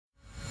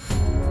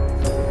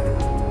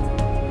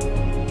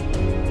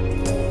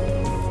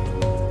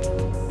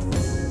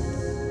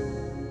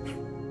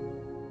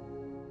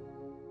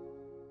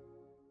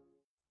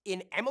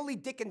in Emily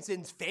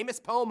Dickinson's famous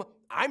poem,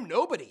 I'm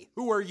Nobody,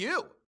 Who Are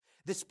You?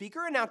 The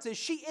speaker announces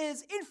she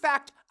is, in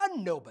fact, a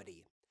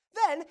nobody.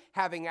 Then,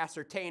 having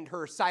ascertained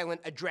her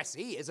silent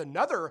addressee is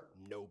another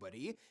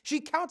nobody, she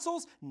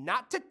counsels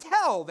not to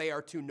tell they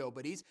are two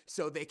nobodies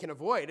so they can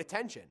avoid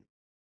attention.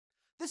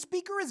 The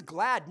speaker is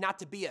glad not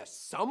to be a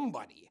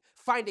somebody,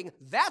 finding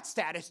that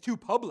status too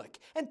public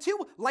and too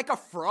like a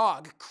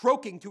frog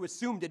croaking to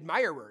assumed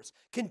admirers,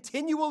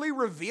 continually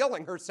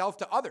revealing herself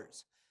to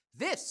others.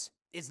 This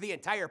is the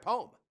entire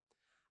poem.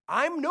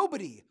 I'm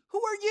nobody. Who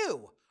are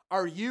you?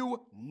 Are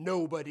you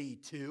nobody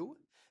too?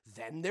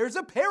 Then there's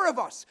a pair of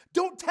us.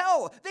 Don't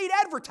tell. They'd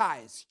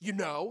advertise, you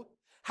know.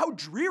 How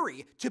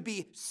dreary to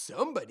be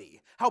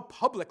somebody. How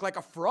public like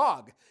a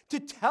frog. To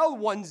tell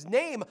one's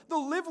name the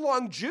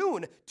livelong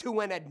June to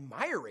an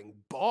admiring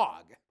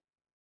bog.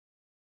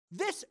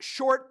 This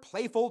short,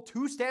 playful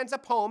two-stanza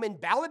poem in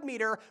ballad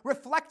meter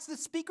reflects the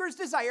speaker's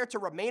desire to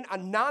remain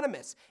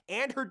anonymous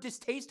and her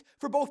distaste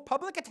for both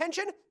public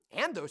attention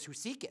and those who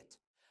seek it.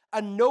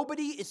 A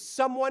nobody is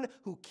someone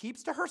who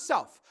keeps to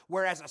herself,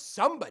 whereas a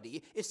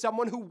somebody is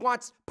someone who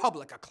wants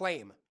public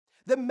acclaim.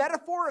 The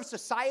metaphor of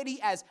society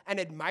as an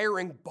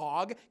admiring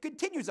bog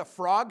continues a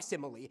frog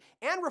simile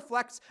and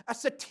reflects a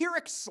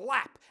satiric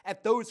slap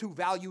at those who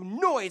value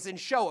noise and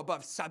show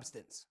above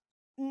substance.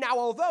 Now,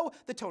 although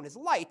the tone is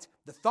light,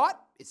 the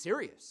thought is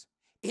serious.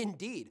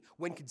 Indeed,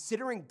 when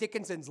considering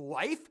Dickinson's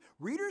life,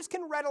 readers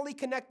can readily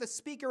connect the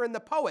speaker and the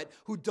poet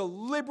who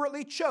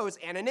deliberately chose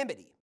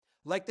anonymity.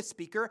 Like the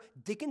speaker,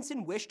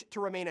 Dickinson wished to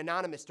remain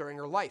anonymous during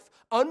her life,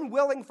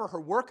 unwilling for her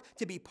work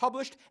to be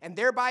published and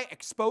thereby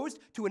exposed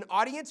to an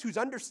audience whose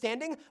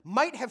understanding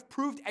might have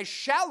proved as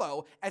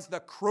shallow as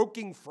the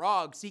croaking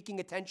frog seeking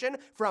attention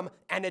from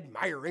an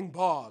admiring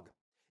bog.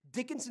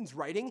 Dickinson's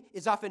writing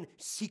is often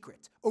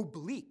secret,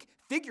 oblique,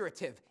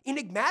 figurative,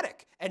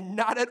 enigmatic, and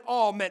not at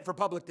all meant for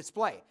public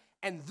display.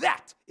 And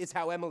that is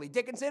how Emily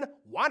Dickinson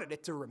wanted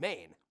it to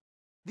remain.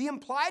 The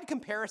implied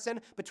comparison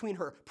between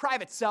her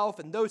private self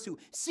and those who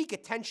seek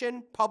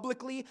attention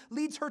publicly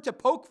leads her to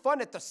poke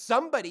fun at the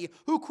somebody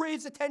who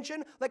craves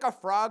attention like a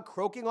frog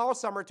croaking all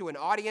summer to an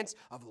audience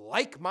of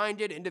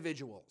like-minded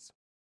individuals.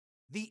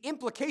 The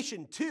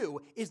implication,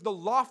 too, is the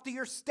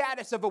loftier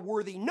status of a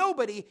worthy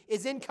nobody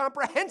is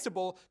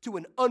incomprehensible to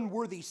an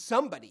unworthy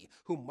somebody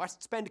who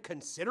must spend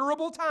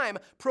considerable time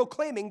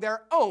proclaiming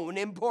their own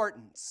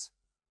importance.